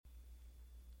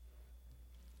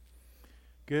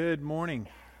Good morning.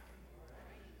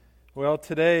 Well,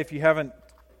 today, if you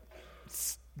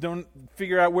don't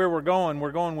figure out where we're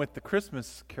going with the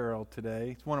Christmas Carol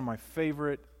today. It's one of my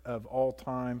favorite of all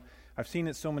time. I've seen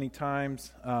it so many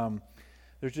times.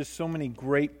 There's just so many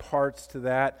great parts to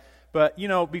that. But,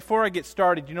 before I get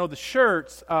started, the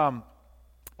shirts, Brandon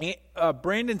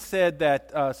said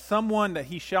that someone that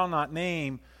he shall not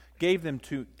name gave them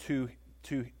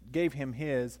gave him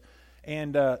his,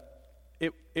 and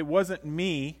it wasn't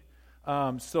me.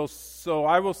 So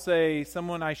I will say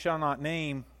someone I shall not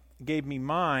name gave me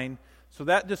mine. So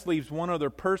that just leaves one other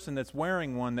person that's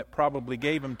wearing one that probably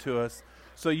gave them to us.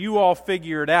 So you all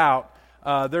figure it out.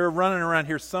 They're running around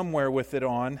here somewhere with it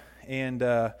on. And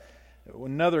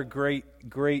another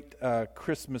great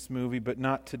Christmas movie, but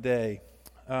not today.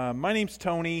 My name's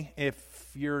Tony. If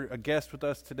you're a guest with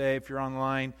us today, if you're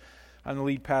online, I'm the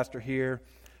lead pastor here.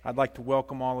 I'd like to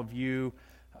welcome all of you.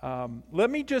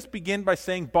 Let me just begin by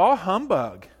saying, bah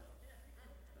humbug.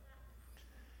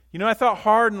 I thought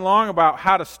hard and long about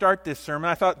how to start this sermon.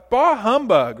 I thought, bah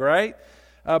humbug, right?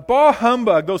 Bah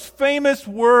humbug, those famous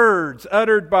words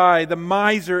uttered by the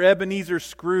miser Ebenezer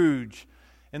Scrooge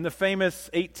in the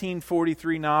famous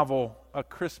 1843 novel, A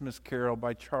Christmas Carol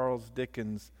by Charles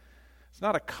Dickens. It's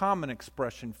not a common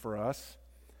expression for us.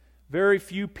 Very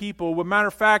few people, as a matter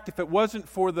of fact, if it wasn't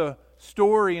for the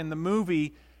story in the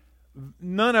movie,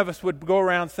 none of us would go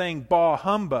around saying bah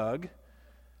humbug,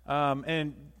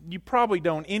 and you probably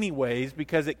don't anyways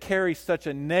because it carries such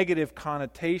a negative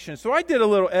connotation. So I did a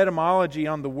little etymology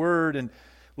on the word and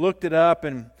looked it up,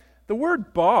 and the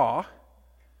word bah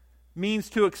means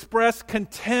to express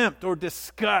contempt or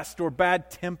disgust or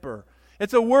bad temper.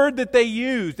 It's a word that they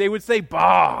use. They would say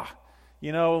bah.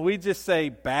 We just say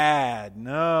bad,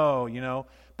 no,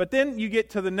 But then you get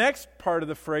to the next part of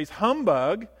the phrase,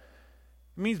 humbug.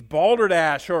 It means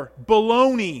balderdash or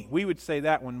baloney. We would say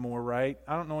that one more, right?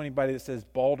 I don't know anybody that says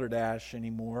balderdash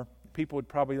anymore. People would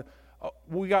probably,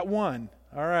 we got one.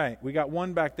 All right, we got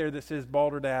one back there that says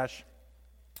balderdash.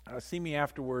 See me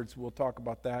afterwards. We'll talk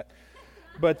about that.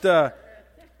 But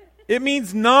it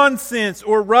means nonsense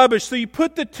or rubbish. So you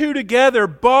put the two together,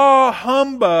 bah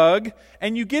humbug,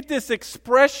 and you get this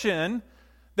expression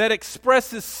that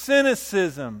expresses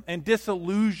cynicism and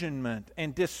disillusionment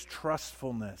and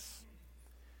distrustfulness.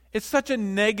 It's such a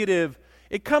negative,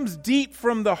 it comes deep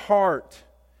from the heart.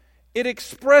 It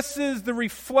expresses the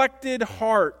reflected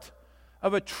heart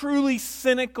of a truly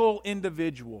cynical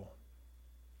individual.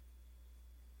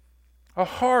 A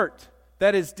heart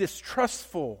that is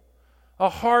distrustful, a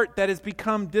heart that has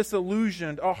become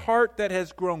disillusioned, a heart that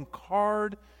has grown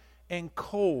hard and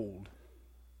cold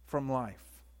from life.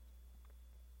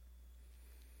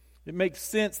 It makes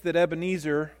sense that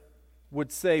Ebenezer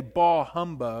would say, bah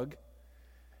humbug.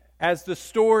 As the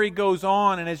story goes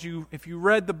on, and if you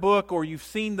read the book or you've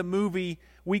seen the movie,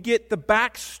 we get the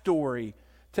backstory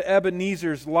to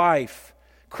Ebenezer's life.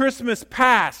 Christmas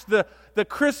past, the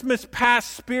Christmas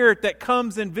past spirit that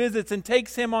comes and visits and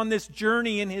takes him on this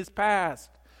journey in his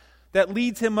past that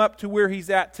leads him up to where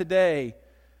he's at today,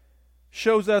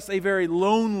 shows us a very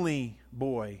lonely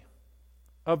boy,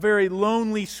 a very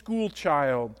lonely school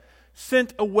child,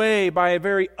 sent away by a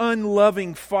very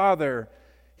unloving father.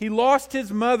 He lost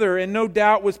his mother and no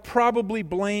doubt was probably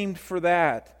blamed for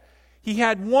that. He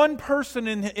had one person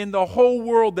in the whole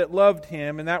world that loved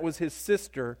him, and that was his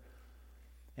sister.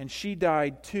 And she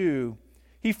died too.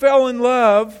 He fell in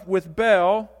love with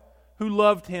Belle, who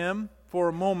loved him for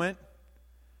a moment.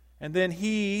 And then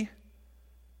he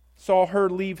saw her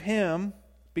leave him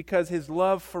because his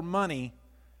love for money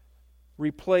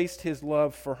replaced his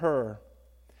love for her.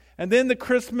 And then the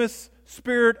Christmas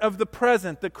spirit of the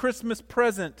present, the Christmas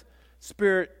present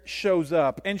spirit shows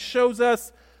up and shows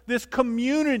us this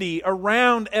community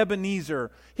around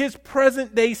Ebenezer, his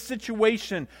present day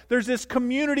situation. There's this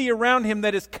community around him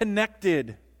that is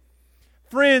connected.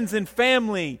 Friends and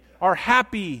family are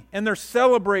happy and they're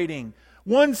celebrating.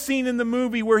 One scene in the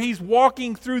movie where he's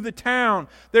walking through the town,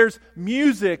 there's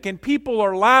music and people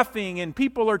are laughing and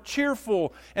people are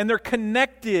cheerful and they're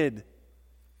connected.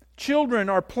 Children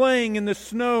are playing in the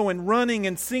snow and running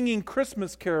and singing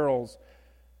Christmas carols.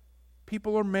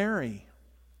 People are merry.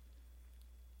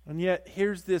 And yet,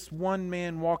 here's this one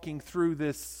man walking through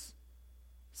this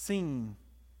scene,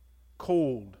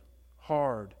 cold,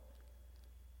 hard,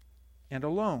 and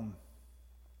alone.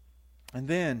 And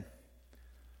then,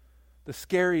 the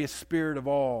scariest spirit of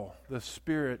all, the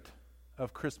spirit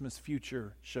of Christmas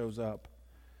future, shows up.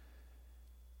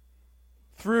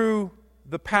 Through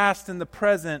the past and the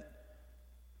present,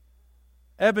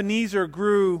 Ebenezer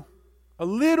grew a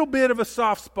little bit of a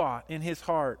soft spot in his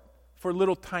heart for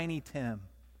little tiny Tim.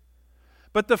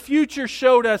 But the future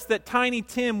showed us that Tiny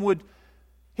Tim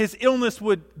his illness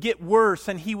would get worse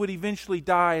and he would eventually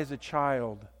die as a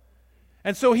child.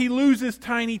 And so he loses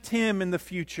Tiny Tim in the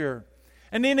future.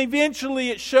 And then eventually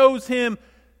it shows him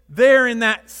there in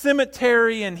that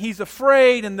cemetery, and he's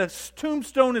afraid, and the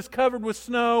tombstone is covered with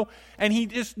snow, and he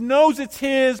just knows it's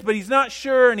his, but he's not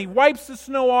sure, and he wipes the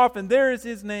snow off, and there is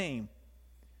his name.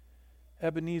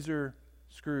 Ebenezer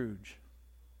Scrooge.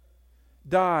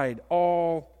 Died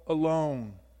all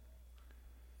alone.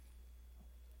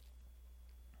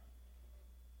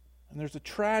 And there's a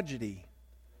tragedy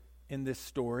in this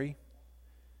story.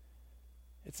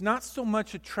 It's not so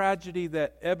much a tragedy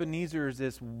that Ebenezer is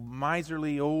this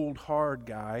miserly old hard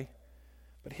guy,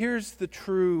 but here's the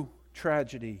true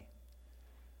tragedy.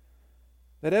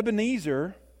 That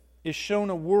Ebenezer is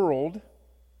shown a world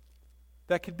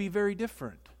that could be very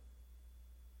different.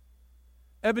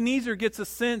 Ebenezer gets a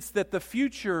sense that the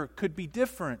future could be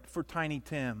different for Tiny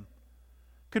Tim,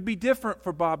 could be different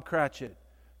for Bob Cratchit,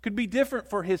 could be different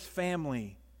for his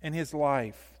family and his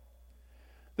life.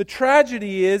 The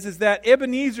tragedy is that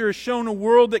Ebenezer is shown a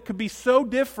world that could be so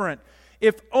different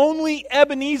if only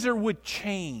Ebenezer would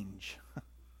change.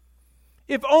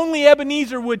 If only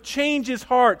Ebenezer would change his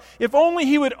heart. If only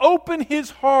he would open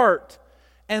his heart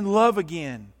and love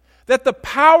again. That the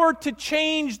power to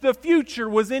change the future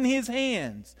was in his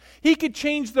hands. He could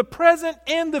change the present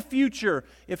and the future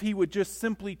if he would just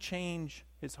simply change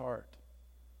his heart.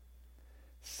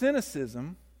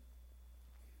 Cynicism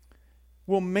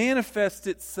will manifest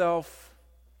itself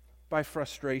by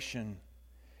frustration.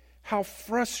 How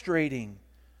frustrating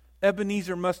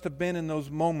Ebenezer must have been in those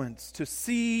moments to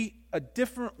see a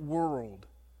different world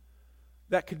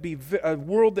that could be a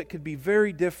world that could be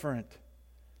very different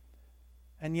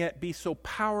and yet be so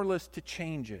powerless to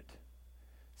change it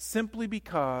simply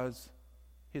because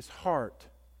his heart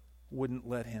wouldn't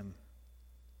let him.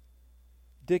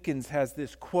 Dickens has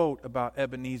this quote about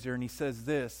Ebenezer, and he says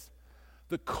this: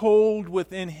 "The cold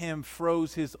within him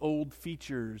froze his old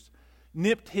features,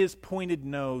 nipped his pointed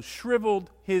nose, shriveled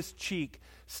his cheek,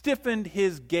 stiffened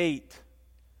his gait,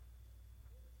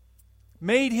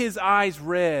 made his eyes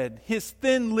red, his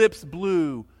thin lips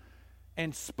blue,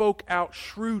 and spoke out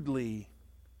shrewdly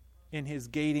in his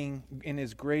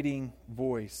grating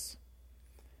voice."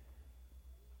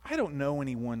 I don't know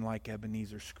anyone like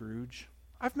Ebenezer Scrooge.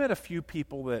 I've met a few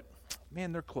people that,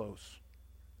 man, they're close.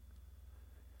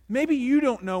 Maybe you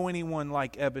don't know anyone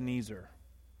like Ebenezer.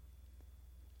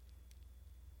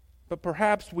 But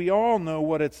perhaps we all know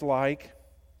what it's like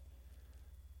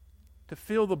to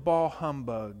feel the bah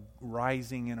humbug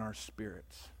rising in our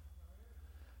spirits.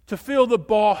 To feel the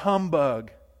bah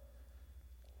humbug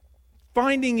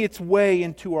finding its way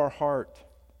into our heart.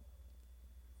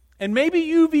 And maybe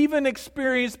you've even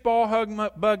experienced bah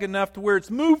humbug enough to where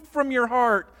it's moved from your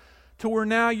heart to where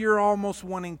now you're almost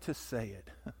wanting to say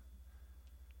it.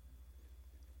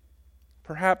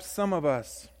 Perhaps some of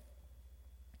us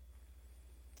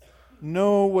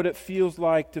know what it feels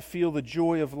like to feel the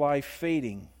joy of life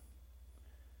fading.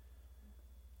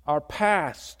 Our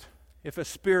past, if a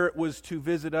spirit was to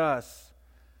visit us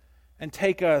and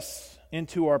take us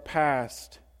into our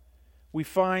past, we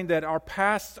find that our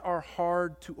pasts are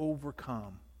hard to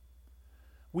overcome.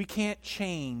 We can't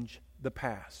change the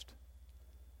past.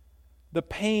 The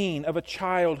pain of a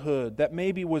childhood that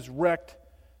maybe was wrecked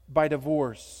by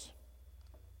divorce.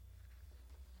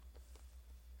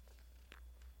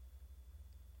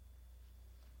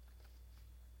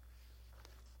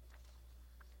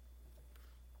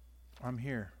 I'm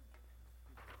here.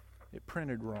 It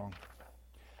printed wrong.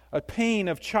 A pain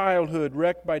of childhood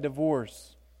wrecked by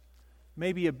divorce.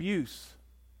 Maybe abuse.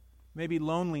 Maybe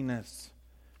loneliness.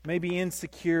 Maybe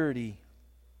insecurity.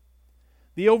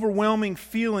 The overwhelming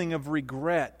feeling of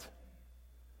regret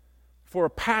for a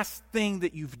past thing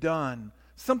that you've done.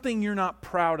 Something you're not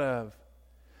proud of.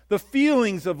 The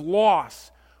feelings of loss.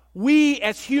 We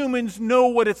as humans know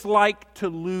what it's like to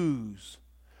lose.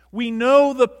 We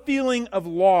know the feeling of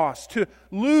loss, to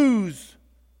lose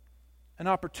an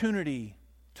opportunity,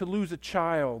 to lose a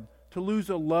child, to lose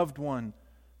a loved one,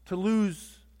 to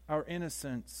lose our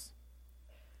innocence.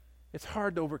 It's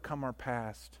hard to overcome our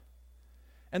past.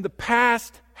 And the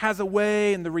past has a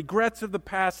way, and the regrets of the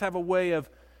past have a way of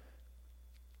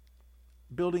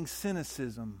building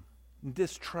cynicism and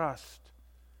distrust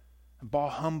and bah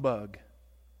humbug.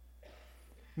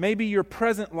 Maybe your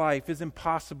present life is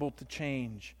impossible to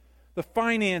change. The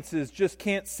finances just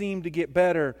can't seem to get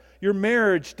better. Your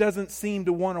marriage doesn't seem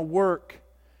to want to work.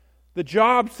 The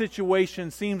job situation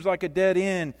seems like a dead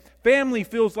end. Family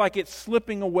feels like it's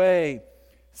slipping away.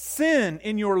 Sin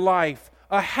in your life,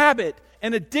 a habit,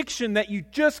 an addiction that you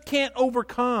just can't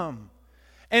overcome.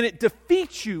 And it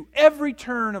defeats you every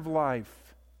turn of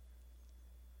life.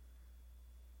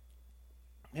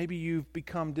 Maybe you've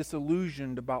become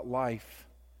disillusioned about life.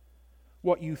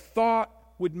 What you thought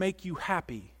would make you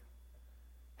happy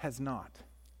has not.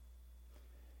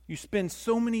 You spend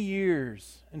so many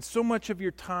years and so much of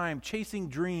your time chasing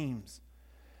dreams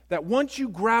that once you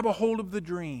grab a hold of the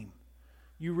dream,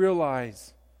 you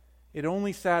realize it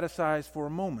only satisfies for a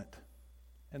moment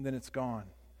and then it's gone.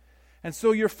 And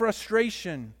so your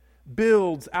frustration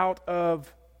builds out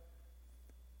of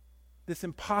this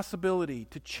impossibility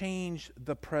to change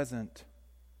the present.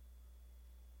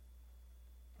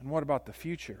 And what about the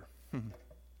future?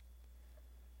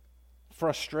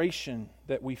 Frustration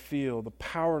that we feel, the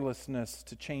powerlessness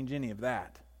to change any of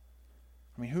that.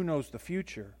 I mean, who knows the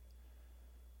future?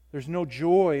 There's no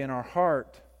joy in our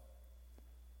heart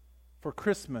for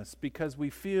Christmas because we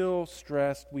feel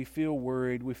stressed, we feel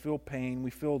worried, we feel pain,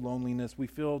 we feel loneliness, we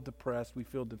feel depressed, we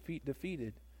feel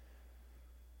defeated.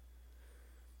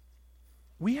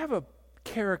 We have a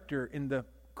character in the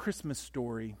Christmas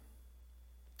story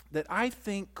that I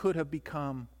think could have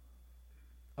become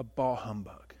a bah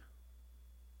humbug.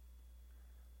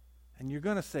 And you're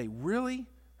going to say, really?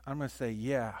 I'm going to say,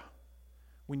 yeah.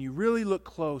 When you really look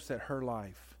close at her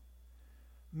life,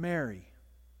 Mary,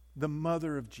 the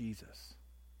mother of Jesus.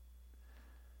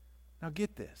 Now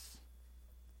get this.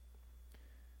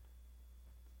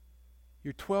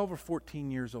 You're 12 or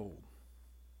 14 years old,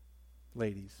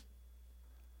 ladies,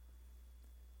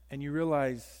 and you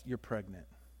realize you're pregnant.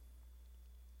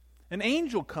 An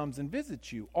angel comes and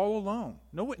visits you all alone,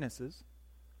 no witnesses,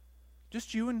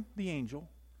 just you and the angel,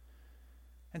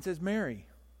 and says, Mary,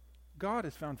 God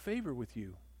has found favor with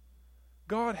you.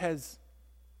 God has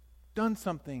done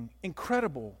something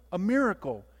incredible, a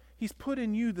miracle. He's put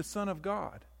in you the Son of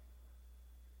God.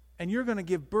 And you're going to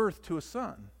give birth to a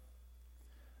son.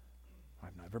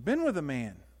 I've never been with a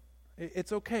man.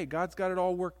 It's okay. God's got it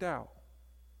all worked out.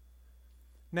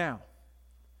 Now,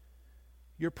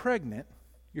 you're pregnant.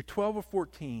 You're 12 or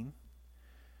 14.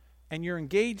 And you're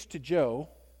engaged to Joe.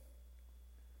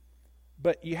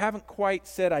 But you haven't quite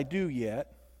said I do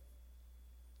yet.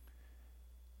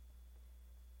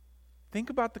 Think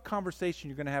about the conversation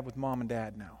you're going to have with mom and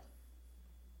dad now.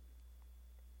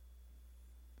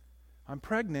 I'm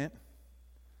pregnant,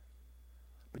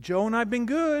 but Joe and I have been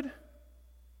good.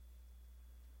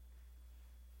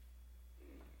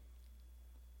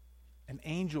 An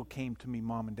angel came to me,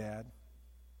 mom and dad.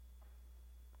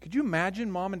 Could you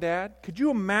imagine, mom and dad? Could you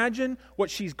imagine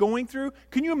what she's going through?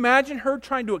 Can you imagine her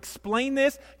trying to explain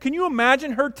this? Can you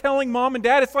imagine her telling mom and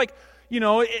dad? It's like,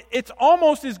 it's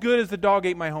almost as good as the dog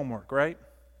ate my homework, right?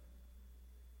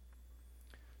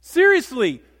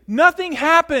 Seriously, nothing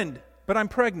happened, but I'm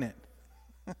pregnant.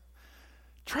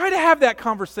 Try to have that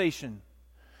conversation.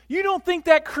 You don't think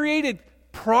that created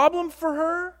problem for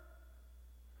her?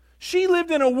 She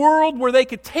lived in a world where they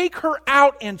could take her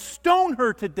out and stone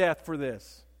her to death for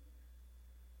this.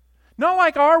 Not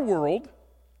like our world.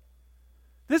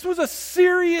 This was a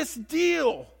serious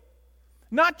deal.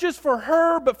 Not just for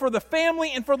her, but for the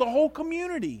family and for the whole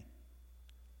community.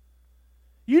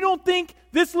 You don't think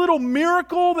this little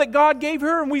miracle that God gave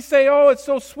her, and we say, oh, it's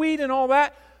so sweet and all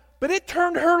that, but it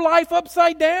turned her life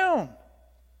upside down.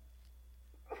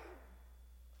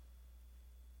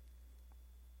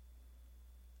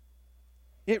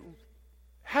 It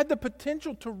had the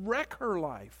potential to wreck her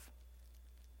life.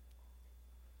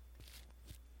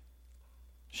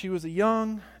 She was a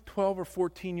young 12 or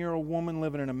 14-year-old woman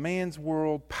living in a man's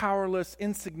world, powerless,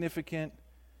 insignificant.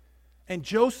 And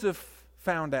Joseph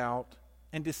found out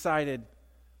and decided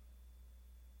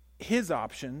his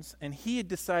options, and he had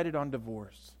decided on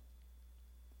divorce.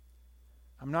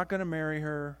 I'm not going to marry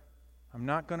her. I'm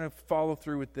not going to follow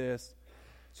through with this.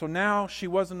 So now she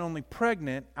wasn't only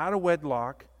pregnant, out of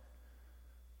wedlock,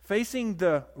 facing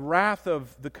the wrath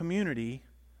of the community,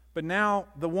 but now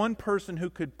the one person who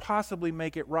could possibly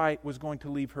make it right was going to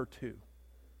leave her too.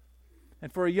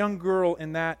 And for a young girl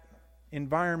in that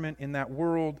environment, in that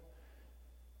world,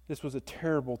 this was a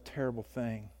terrible, terrible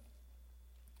thing.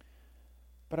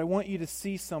 But I want you to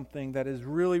see something that is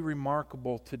really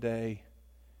remarkable today.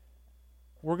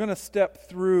 We're going to step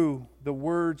through the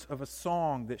words of a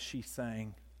song that she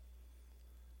sang.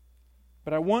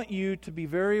 But I want you to be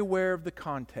very aware of the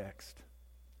context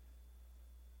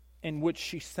in which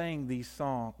she sang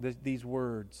these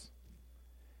words.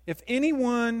 If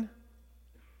anyone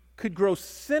could grow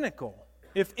cynical,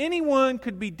 if anyone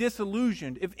could be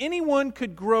disillusioned, if anyone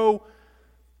could grow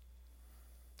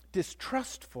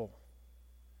distrustful,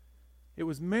 it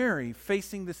was Mary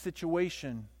facing the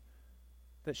situation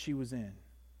that she was in.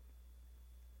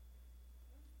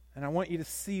 And I want you to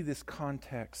see this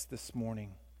context this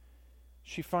morning.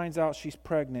 She finds out she's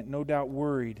pregnant, no doubt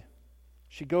worried.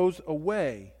 She goes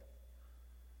away.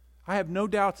 I have no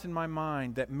doubts in my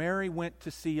mind that Mary went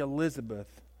to see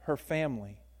Elizabeth, her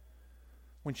family.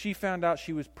 When she found out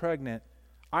she was pregnant,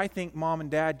 I think Mom and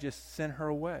Dad just sent her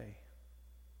away.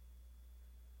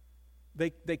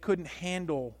 They couldn't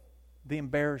handle the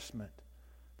embarrassment.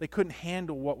 They couldn't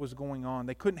handle what was going on.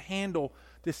 They couldn't handle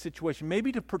this situation.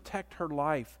 Maybe to protect her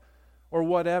life or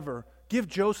whatever. Give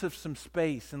Joseph some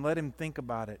space and let him think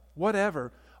about it.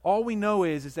 Whatever. All we know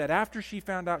is that after she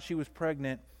found out she was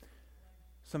pregnant,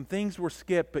 some things were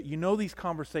skipped, but you know these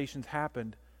conversations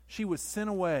happened. She was sent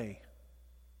away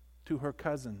to her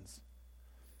cousins.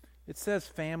 It says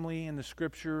family in the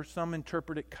scripture. Some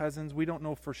interpret it cousins. We don't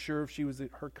know for sure if she was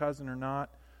her cousin or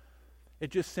not. It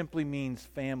just simply means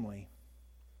family.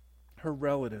 Her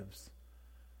relatives.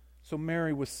 So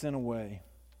Mary was sent away.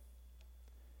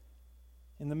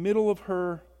 In the middle of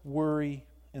her worry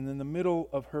and in the middle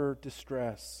of her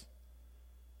distress,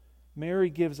 Mary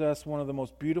gives us one of the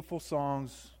most beautiful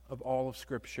songs of all of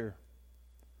Scripture.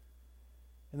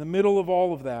 In the middle of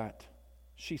all of that,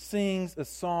 she sings a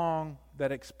song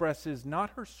that expresses not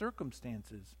her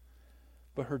circumstances,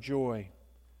 but her joy.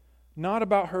 Not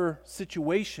about her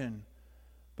situation,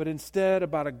 but instead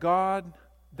about a God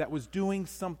that was doing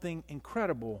something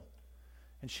incredible,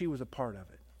 and she was a part of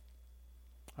it.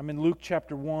 I'm in Luke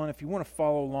chapter 1. If you want to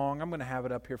follow along, I'm going to have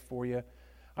it up here for you.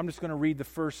 I'm just going to read the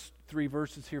first 3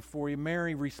 verses here for you.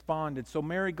 Mary responded. So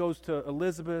Mary goes to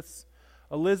Elizabeth.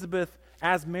 Elizabeth,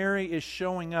 as Mary is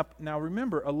showing up. Now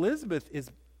remember, Elizabeth is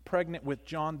pregnant with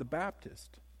John the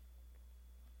Baptist.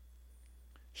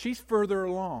 She's further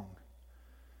along.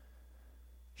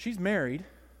 She's married.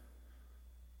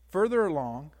 Further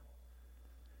along.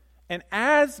 And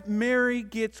as Mary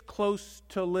gets close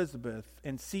to Elizabeth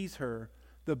and sees her,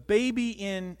 the baby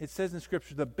it says in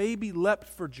Scripture, the baby leapt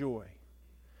for joy.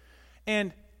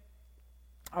 And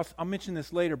I'll mention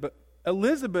this later, but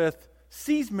Elizabeth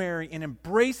sees Mary and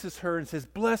embraces her and says,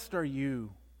 "Blessed are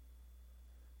you,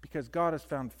 because God has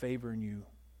found favor in you."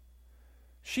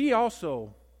 She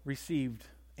also received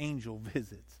angel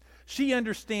visits. She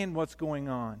understands what's going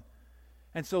on.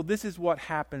 And so this is what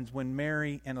happens when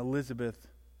Mary and Elizabeth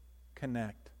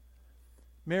connect.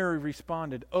 Mary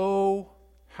responded, "Oh,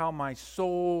 how my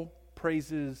soul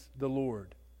praises the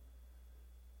Lord.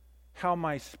 How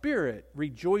my spirit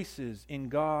rejoices in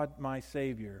God my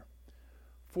Savior.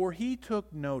 For he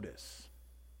took notice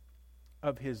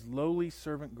of his lowly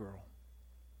servant girl.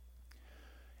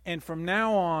 And from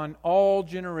now on, all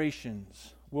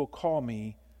generations will call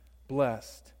me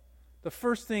blessed." The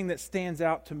first thing that stands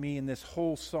out to me in this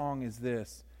whole song is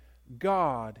this: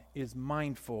 God is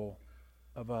mindful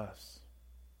of us.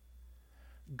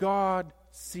 God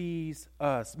sees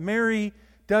us. Mary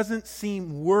doesn't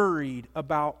seem worried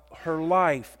about her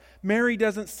life. Mary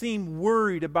doesn't seem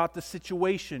worried about the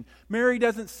situation. Mary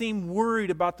doesn't seem worried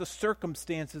about the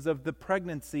circumstances of the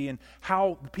pregnancy and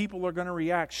how people are going to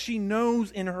react. She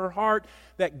knows in her heart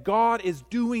that God is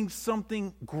doing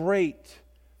something great.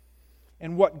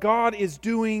 And what God is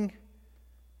doing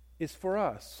is for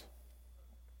us.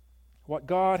 What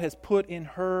God has put in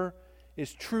her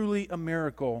is truly a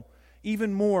miracle.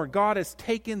 Even more, God has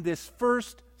taken this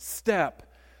first step,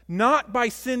 not by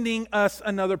sending us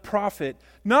another prophet,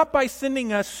 not by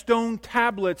sending us stone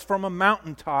tablets from a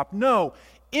mountaintop. No,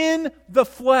 in the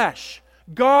flesh,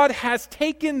 God has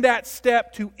taken that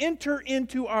step to enter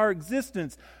into our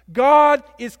existence. God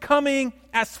is coming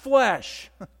as flesh.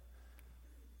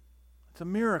 It's a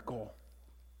miracle.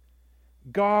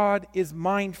 God is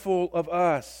mindful of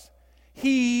us.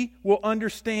 He will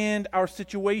understand our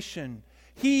situation.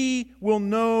 He will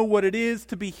know what it is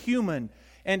to be human.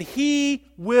 And He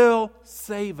will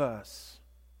save us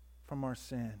from our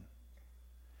sin.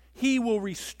 He will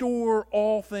restore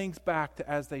all things back to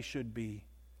as they should be.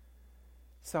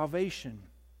 Salvation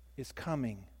is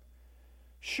coming.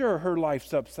 Sure, her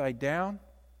life's upside down.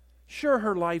 Sure,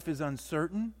 her life is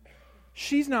uncertain.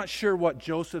 She's not sure what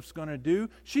Joseph's going to do.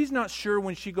 She's not sure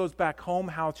when she goes back home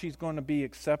how she's going to be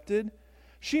accepted.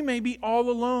 She may be all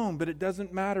alone, but it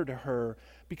doesn't matter to her,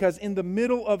 because in the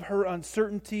middle of her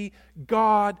uncertainty,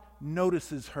 God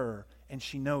notices her and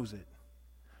she knows it.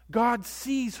 God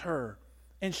sees her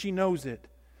and she knows it.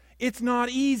 It's not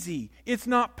easy. It's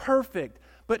not perfect,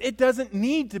 but it doesn't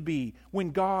need to be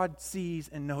when God sees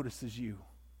and notices you.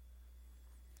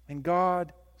 And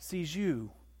God sees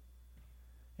you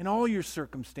in all your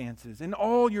circumstances, in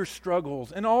all your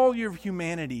struggles, in all your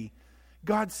humanity.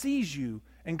 God sees you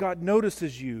and God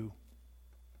notices you.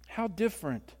 How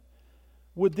different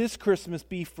would this Christmas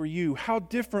be for you? How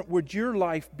different would your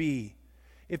life be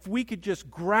if we could just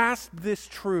grasp this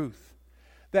truth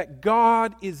that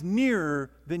God is nearer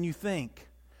than you think?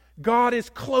 God is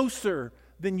closer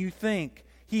than you think.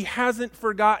 He hasn't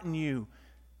forgotten you,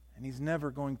 and He's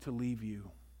never going to leave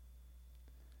you.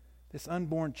 This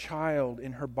unborn child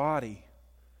in her body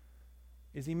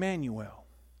is Emmanuel,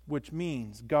 which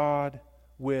means God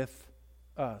with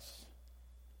us.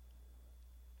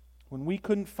 When we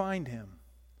couldn't find Him,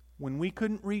 when we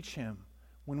couldn't reach Him,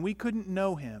 when we couldn't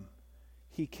know Him,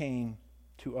 He came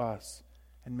to us,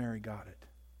 and Mary got it.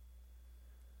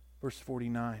 Verse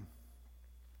 49.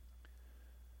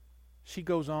 She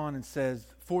goes on and says,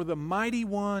 "For the Mighty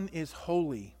One is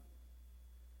holy."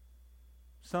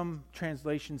 Some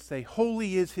translations say,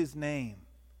 "Holy is His name.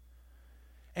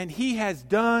 And He has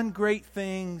done great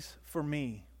things for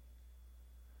me.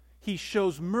 He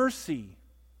shows mercy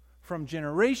from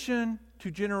generation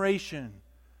to generation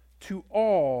to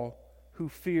all who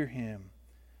fear Him."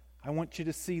 I want you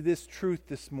to see this truth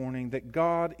this morning, that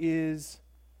God is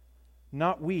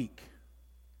not weak,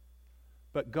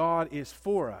 but God is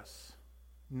for us,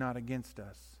 not against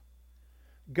us.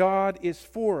 God is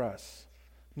for us,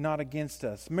 not against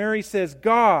us. Mary says,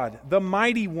 God, the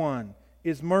Mighty One,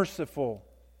 is merciful.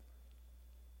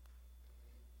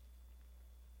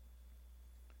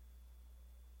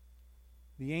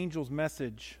 The angel's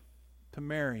message to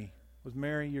Mary was,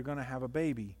 Mary, you're going to have a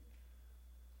baby.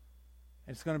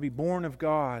 It's going to be born of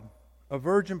God, a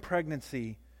virgin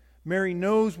pregnancy. Mary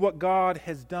knows what God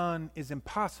has done is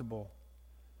impossible,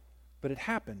 but it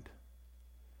happened.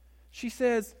 She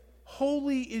says,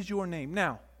 holy is your name.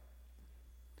 Now,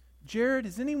 Jared,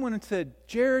 has anyone said,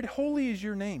 Jared, holy is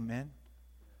your name, man?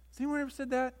 Has anyone ever said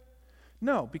that?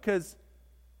 No, because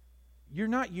you're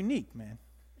not unique, man.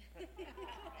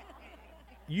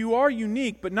 You are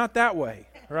unique, but not that way,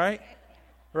 right?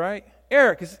 Right?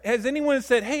 Eric, has anyone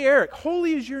said, hey, Eric,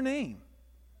 holy is your name?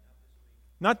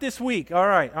 Not this week. All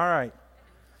right, all right.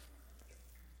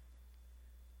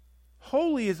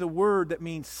 Holy is a word that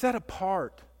means set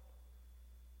apart.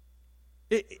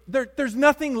 There's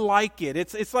nothing like it.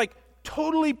 It's like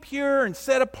totally pure and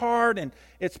set apart, and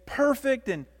it's perfect.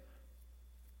 And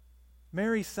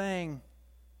Mary's saying,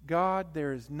 God,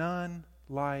 there is none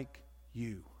like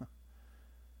you.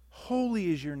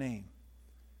 Holy is your name.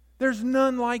 There's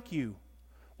none like you.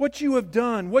 What you have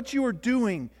done, what you are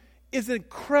doing is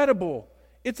incredible.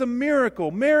 It's a miracle.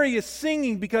 Mary is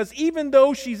singing because even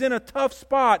though she's in a tough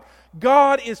spot,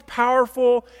 God is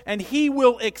powerful and He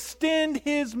will extend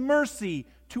His mercy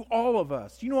to all of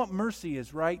us. You know what mercy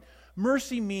is, right?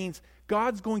 Mercy means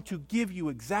God's going to give you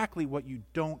exactly what you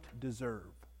don't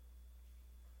deserve.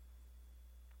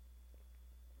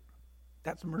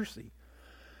 That's mercy.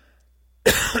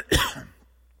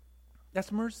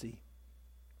 That's mercy.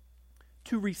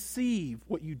 To receive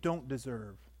what you don't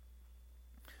deserve.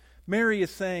 Mary is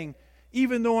saying,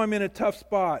 even though I'm in a tough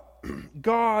spot,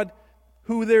 God,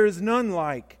 who there is none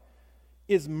like,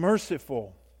 is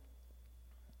merciful.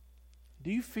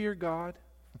 Do you fear God?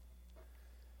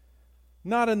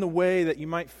 Not in the way that you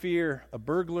might fear a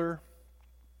burglar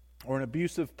or an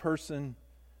abusive person,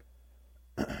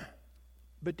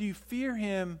 but do you fear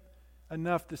Him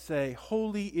enough to say,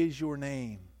 holy is your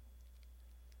name?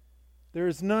 There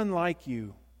is none like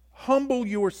you. Humble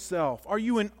yourself. Are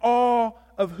you in awe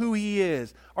of who He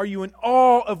is? Are you in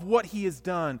awe of what He has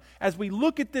done? As we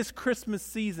look at this Christmas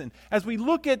season, as we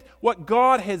look at what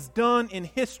God has done in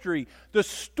history, the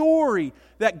story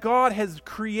that God has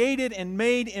created and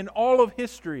made in all of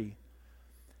history,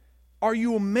 are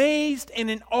you amazed and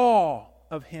in awe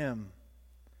of Him?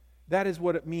 That is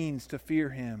what it means to fear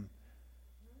Him.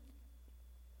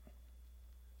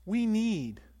 We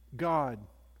need God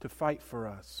to fight for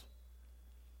us.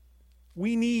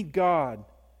 We need God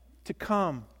to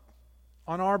come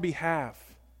on our behalf.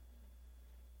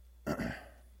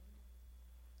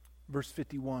 Verse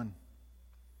 51.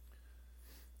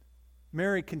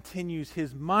 Mary continues,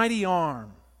 His mighty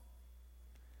arm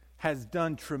has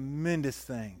done tremendous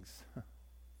things.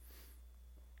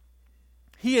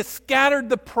 He has scattered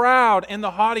the proud and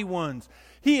the haughty ones.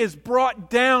 He has brought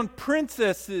down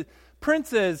princes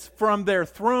from their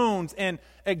thrones and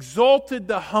exalted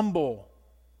the humble.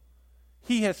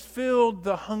 He has filled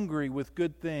the hungry with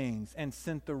good things and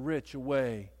sent the rich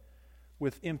away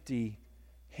with empty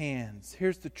hands.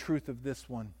 Here's the truth of this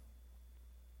one.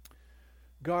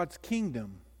 God's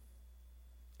kingdom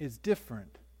is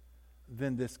different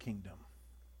than this kingdom.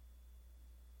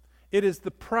 It is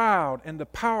the proud and the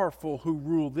powerful who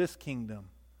rule this kingdom,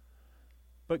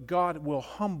 but God will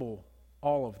humble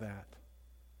all of that.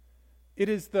 It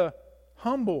is the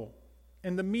humble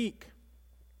and the meek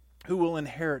who will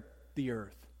inherit the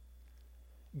earth.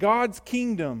 God's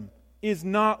kingdom is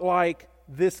not like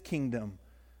this kingdom.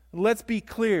 Let's be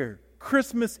clear.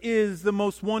 Christmas is the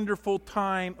most wonderful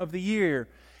time of the year.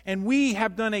 And we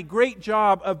have done a great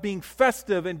job of being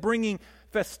festive and bringing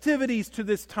festivities to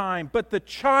this time. But the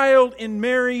child in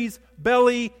Mary's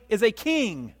belly is a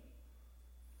king.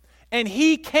 And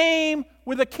he came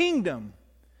with a kingdom.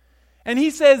 And he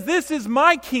says, this is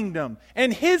my kingdom.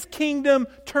 And his kingdom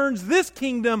turns this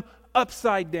kingdom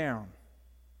upside down.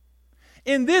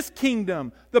 In this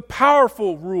kingdom, the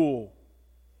powerful rule.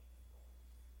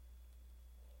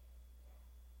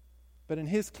 But in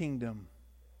his kingdom,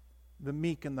 the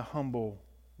meek and the humble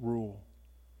rule.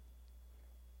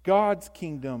 God's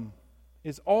kingdom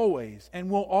is always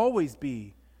and will always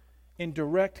be in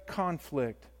direct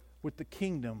conflict with the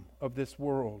kingdom of this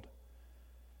world.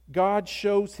 God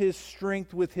shows his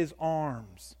strength with his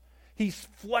arms. He's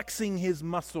flexing his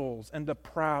muscles, and the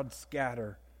proud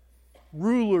scatter.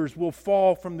 Rulers will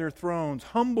fall from their thrones.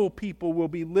 Humble people will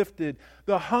be lifted.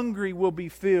 The hungry will be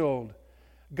filled.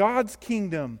 God's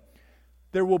kingdom,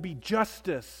 there will be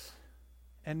justice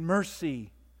and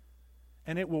mercy,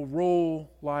 and it will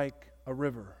roll like a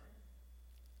river.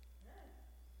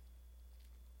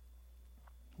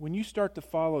 When you start to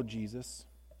follow Jesus,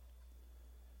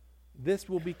 this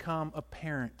will become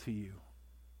apparent to you.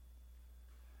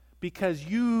 Because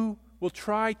you will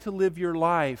try to live your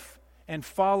life and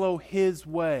follow his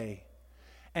way.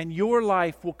 And your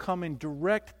life will come in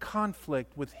direct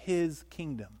conflict with his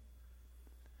kingdom.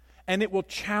 And it will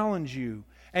challenge you.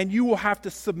 And you will have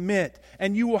to submit.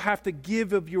 And you will have to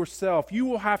give of yourself. You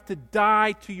will have to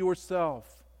die to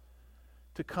yourself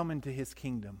to come into his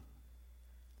kingdom.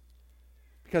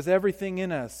 Because everything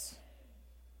in us,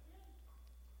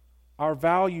 our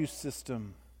value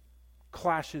system,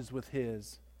 clashes with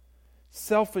his.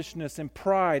 Selfishness and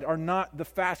pride are not the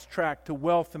fast track to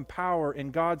wealth and power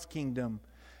in God's kingdom.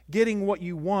 Getting what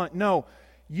you want. No,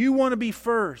 you want to be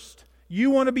first. You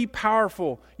want to be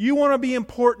powerful. You want to be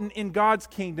important in God's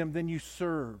kingdom, then you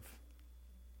serve.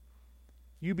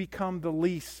 You become the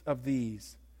least of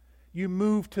these. You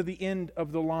move to the end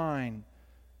of the line.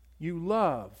 You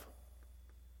love.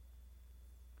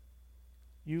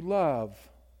 You love.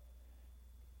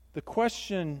 The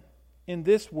question in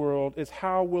this world is,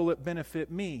 how will it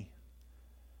benefit me?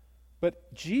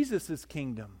 But Jesus'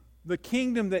 kingdom, the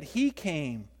kingdom that he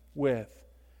came with,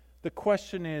 the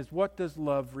question is, what does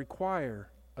love require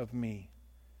of me?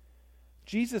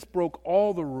 Jesus broke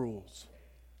all the rules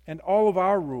and all of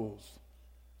our rules.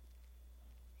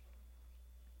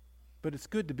 But it's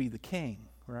good to be the king,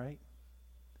 right?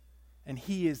 And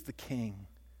he is the king.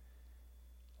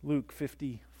 Luke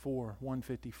 54,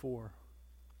 154.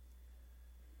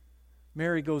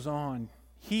 Mary goes on,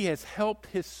 he has helped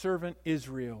his servant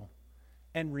Israel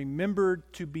and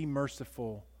remembered to be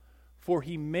merciful, for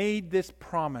he made this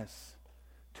promise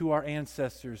to our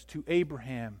ancestors, to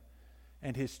Abraham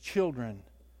and his children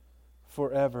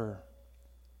forever.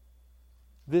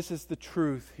 This is the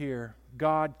truth here.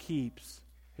 God keeps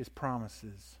his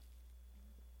promises.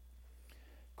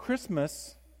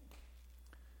 Christmas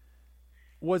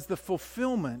was the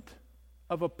fulfillment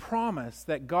of a promise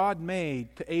that God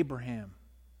made to Abraham.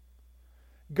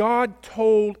 God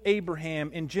told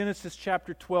Abraham in Genesis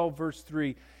chapter 12, verse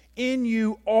 3, "In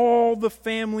you all the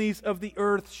families of the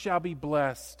earth shall be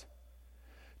blessed."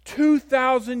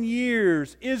 2,000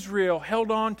 years Israel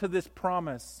held on to this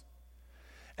promise.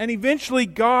 And eventually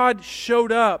God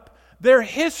showed up. Their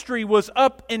history was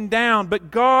up and down,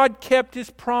 but God kept his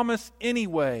promise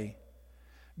anyway.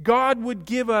 God would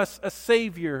give us a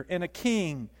Savior and a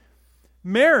King.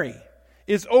 Mary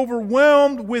is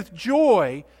overwhelmed with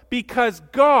joy because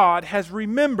God has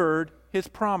remembered his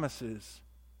promises.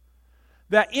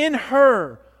 That in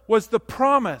her was the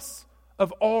promise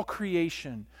of all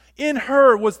creation. In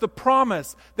her was the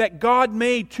promise that God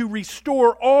made to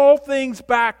restore all things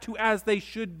back to as they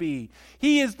should be.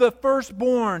 He is the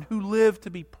firstborn who lived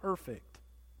to be perfect.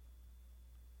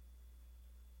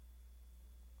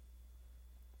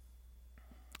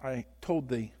 I told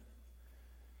the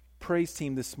praise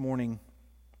team this morning,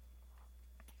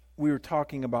 we were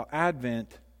talking about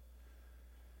Advent.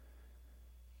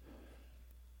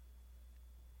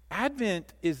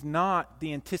 Advent is not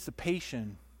the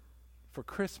anticipation for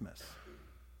Christmas.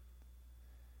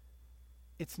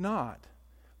 It's not.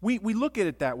 We look at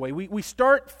it that way. We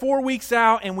start 4 weeks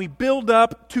out and we build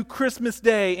up to Christmas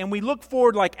Day and we look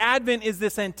forward like Advent is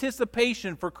this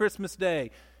anticipation for Christmas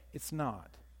Day. It's not.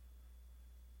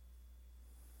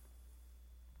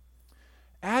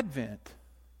 Advent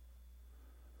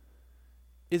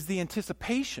is the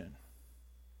anticipation.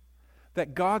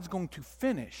 that God's going to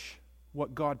finish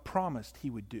what God promised He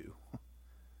would do.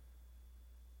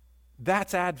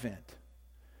 That's Advent.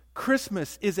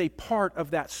 Christmas is a part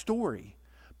of that story.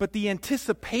 But the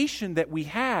anticipation that we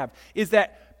have is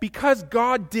that because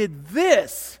God did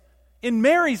this in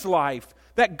Mary's life,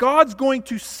 that God's going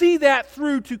to see that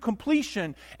through to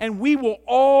completion, and we will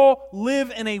all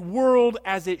live in a world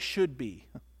as it should be.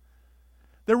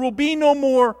 There will be no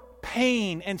more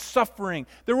pain and suffering.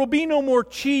 There will be no more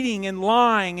cheating and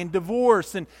lying and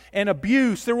divorce and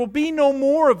abuse. There will be no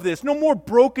more of this, no more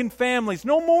broken families,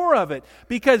 no more of it,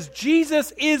 because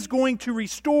Jesus is going to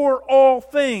restore all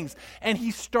things. And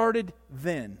He started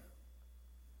then.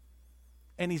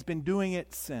 And He's been doing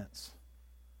it since.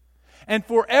 And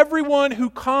for everyone who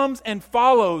comes and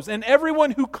follows, and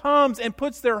everyone who comes and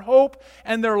puts their hope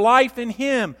and their life in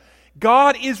Him,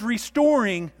 God is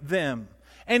restoring them.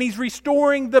 And He's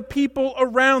restoring the people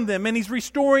around them, and He's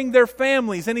restoring their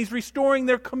families, and He's restoring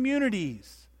their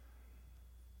communities.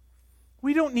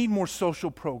 We don't need more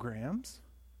social programs.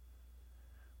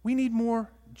 We need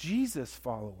more Jesus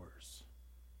followers.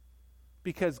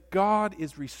 Because God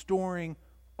is restoring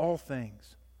all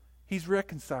things. He's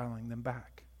reconciling them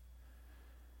back.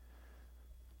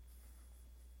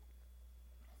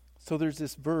 So there's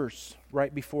this verse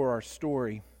right before our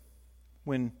story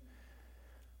when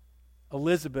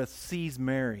Elizabeth sees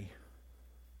Mary.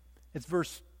 It's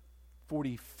verse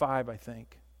 45, I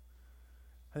think.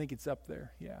 I think it's up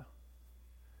there, yeah.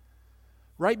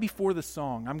 Right before the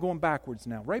song, I'm going backwards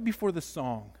now. Right before the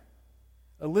song,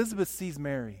 Elizabeth sees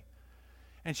Mary.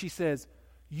 And she says,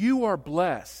 "You are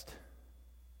blessed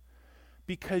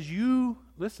because you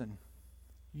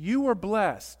are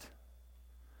blessed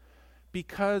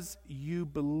because you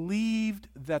believed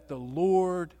that the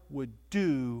Lord would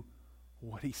do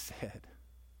what He said."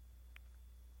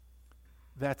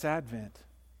 That's Advent.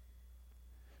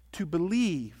 To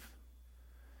believe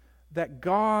that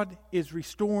God is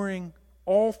restoring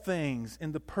all things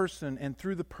in the person and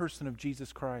through the person of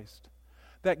Jesus Christ.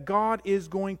 That God is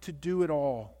going to do it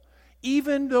all.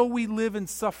 Even though we live in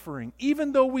suffering,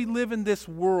 even though we live in this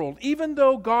world, even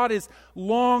though God is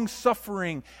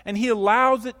long-suffering and He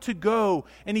allows it to go,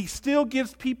 and He still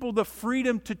gives people the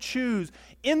freedom to choose,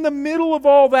 in the middle of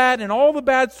all that and all the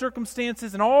bad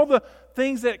circumstances and all the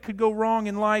things that could go wrong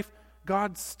in life,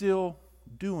 God's still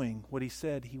doing what He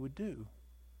said He would do.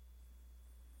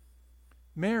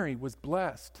 Mary was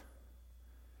blessed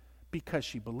because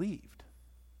she believed.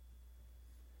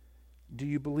 Do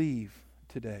you believe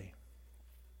today?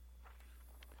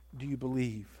 Do you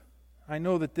believe? I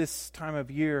know that this time of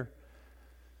year,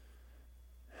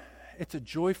 it's a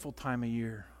joyful time of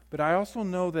year, but I also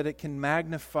know that it can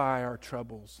magnify our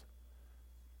troubles.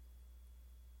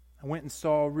 I went and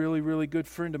saw a really, really good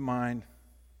friend of mine.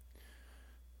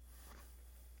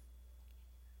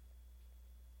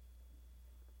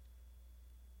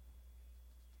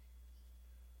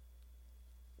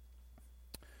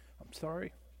 I'm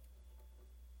sorry.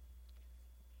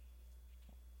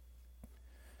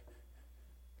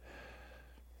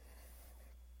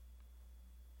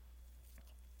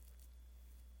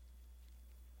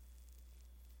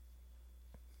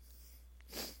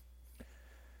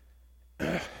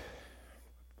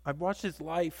 I've watched his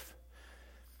life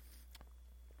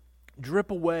drip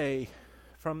away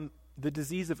from the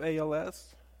disease of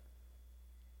ALS.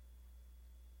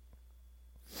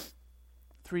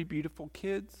 3 beautiful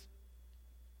kids.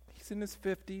 He's in his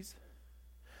 50s.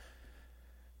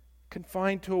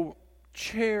 Confined to a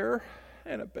chair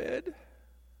and a bed.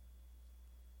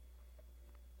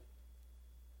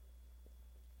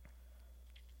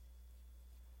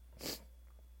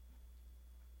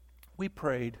 We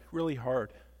prayed really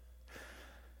hard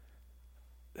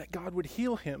that God would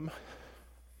heal him.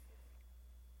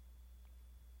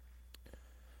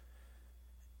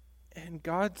 And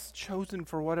God's chosen,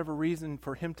 for whatever reason,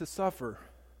 for him to suffer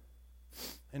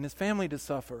and his family to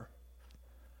suffer.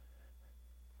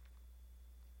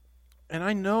 And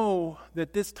I know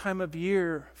that this time of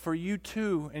year, for you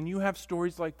too, and you have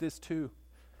stories like this too,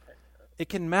 it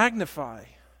can magnify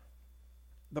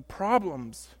the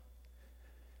problems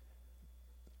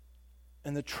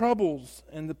and the troubles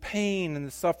and the pain and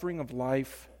the suffering of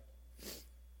life.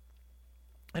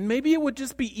 And maybe it would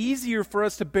just be easier for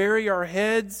us to bury our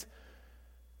heads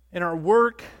in our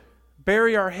work,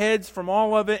 bury our heads from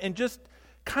all of it, and just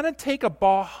kind of take a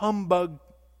bah humbug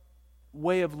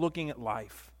way of looking at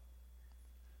life.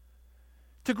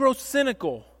 To grow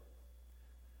cynical,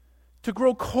 to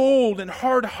grow cold and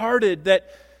hard-hearted, that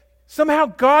somehow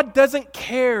God doesn't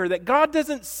care, that God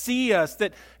doesn't see us,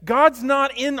 that God's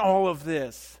not in all of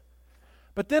this.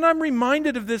 But then I'm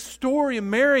reminded of this story of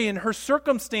Mary and her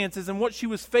circumstances and what she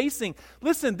was facing.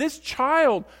 Listen, this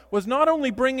child was not only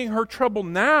bringing her trouble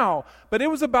now, but it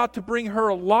was about to bring her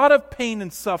a lot of pain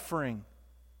and suffering.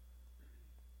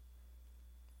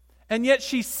 And yet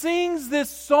she sings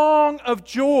this song of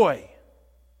joy.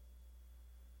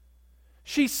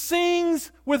 She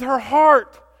sings with her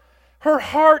heart. Her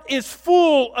heart is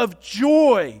full of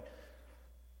joy.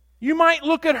 You might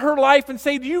look at her life and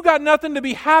say, you got nothing to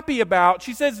be happy about.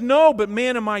 She says, no, but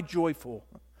man, am I joyful.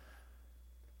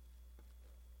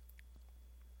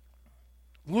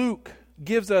 Luke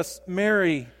gives us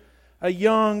Mary, a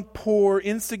young, poor,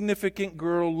 insignificant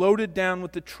girl loaded down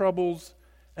with the troubles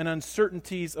and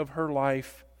uncertainties of her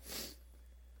life,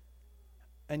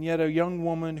 and yet a young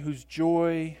woman whose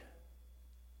joy,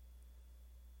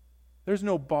 there's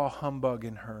no bah humbug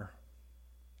in her.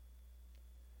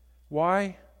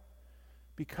 Why?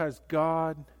 Because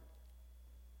God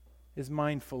is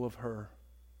mindful of her.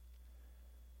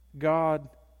 God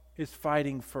is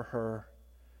fighting for her.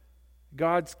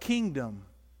 God's kingdom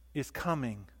is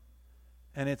coming,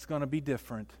 and it's going to be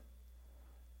different.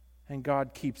 And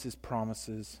God keeps His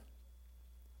promises.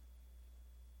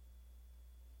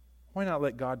 Why not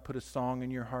let God put a song in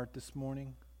your heart this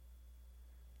morning?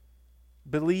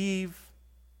 Believe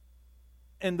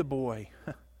in the boy,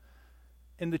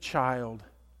 in the child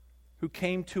who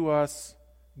came to us,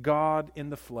 God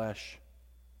in the flesh.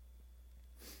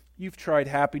 You've tried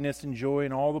happiness and joy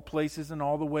in all the places and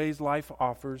all the ways life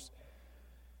offers.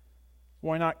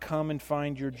 Why not come and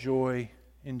find your joy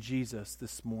in Jesus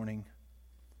this morning?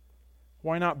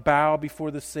 Why not bow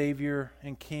before the Savior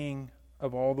and King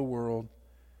of all the world?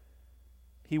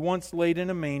 He once laid in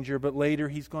a manger, but later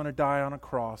He's going to die on a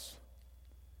cross.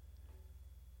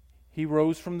 He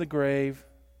rose from the grave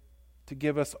to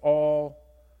give us all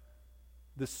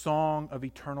the song of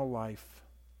eternal life.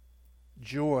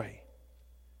 Joy.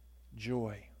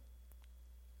 Joy.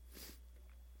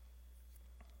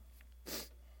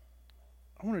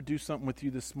 I want to do something with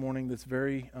you this morning that's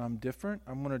very different.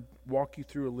 I'm going to walk you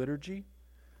through a liturgy.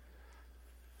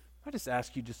 I just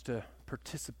ask you just to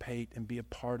participate and be a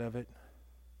part of it.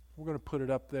 We're going to put it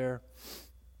up there.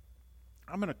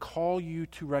 I'm going to call you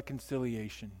to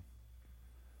reconciliation.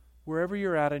 Wherever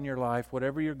you're at in your life,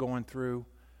 whatever you're going through,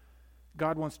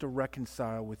 God wants to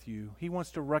reconcile with you. He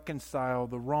wants to reconcile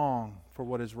the wrong for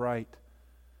what is right,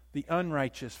 the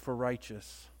unrighteous for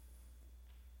righteous,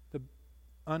 the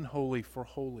unholy for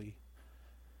holy,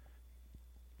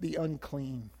 the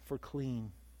unclean for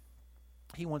clean.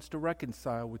 He wants to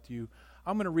reconcile with you.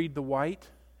 I'm going to read the white,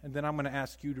 and then I'm going to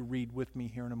ask you to read with me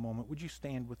here in a moment. Would you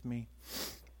stand with me?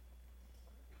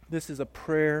 This is a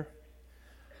prayer.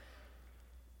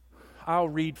 I'll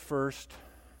read first.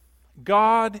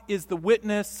 God is the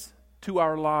witness to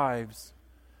our lives,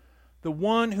 the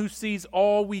one who sees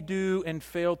all we do and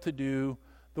fail to do,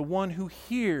 the one who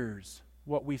hears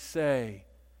what we say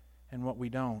and what we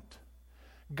don't.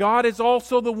 God is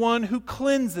also the one who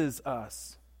cleanses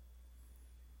us,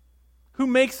 who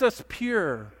makes us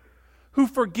pure, who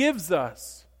forgives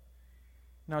us.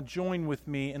 Now join with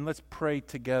me and let's pray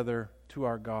together to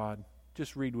our God.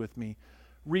 Just read with me.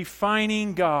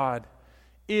 Refining God.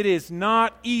 It is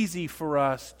not easy for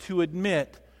us to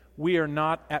admit we are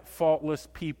not at faultless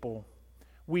people.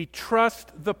 We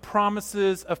trust the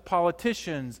promises of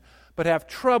politicians, but have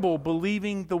trouble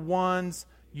believing the ones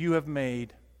you have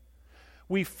made.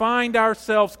 We find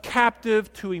ourselves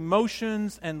captive to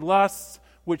emotions and lusts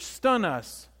which stun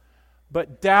us,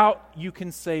 but doubt you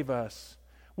can save us.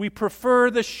 We prefer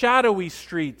the shadowy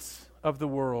streets of the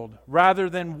world rather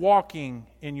than walking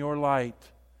in your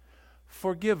light.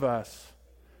 Forgive us,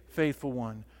 faithful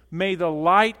one. May the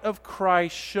light of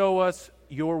Christ show us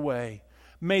your way.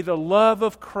 May the love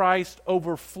of Christ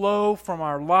overflow from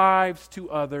our lives to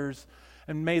others,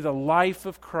 and may the life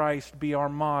of Christ be our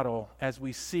model as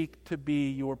we seek to be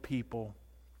your people.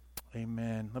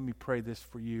 Amen. Let me pray this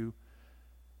for you.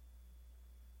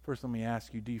 First, let me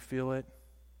ask you, do you feel it?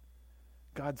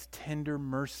 God's tender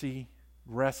mercy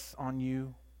rests on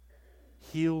you,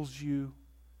 heals you,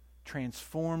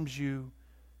 transforms you.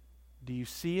 Do you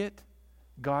see it?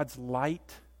 God's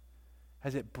light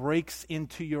as it breaks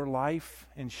into your life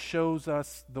and shows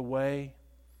us the way.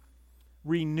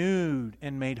 Renewed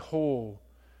and made whole,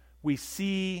 we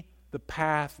see the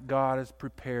path God has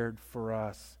prepared for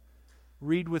us.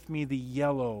 Read with me the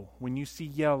yellow. When you see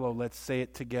yellow, let's say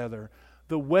it together.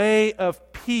 The way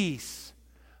of peace,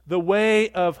 the way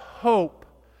of hope,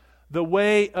 the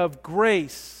way of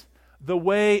grace, the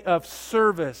way of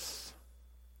service.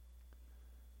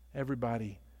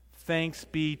 Everybody, thanks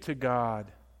be to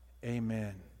God.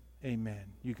 Amen.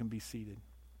 Amen. You can be seated.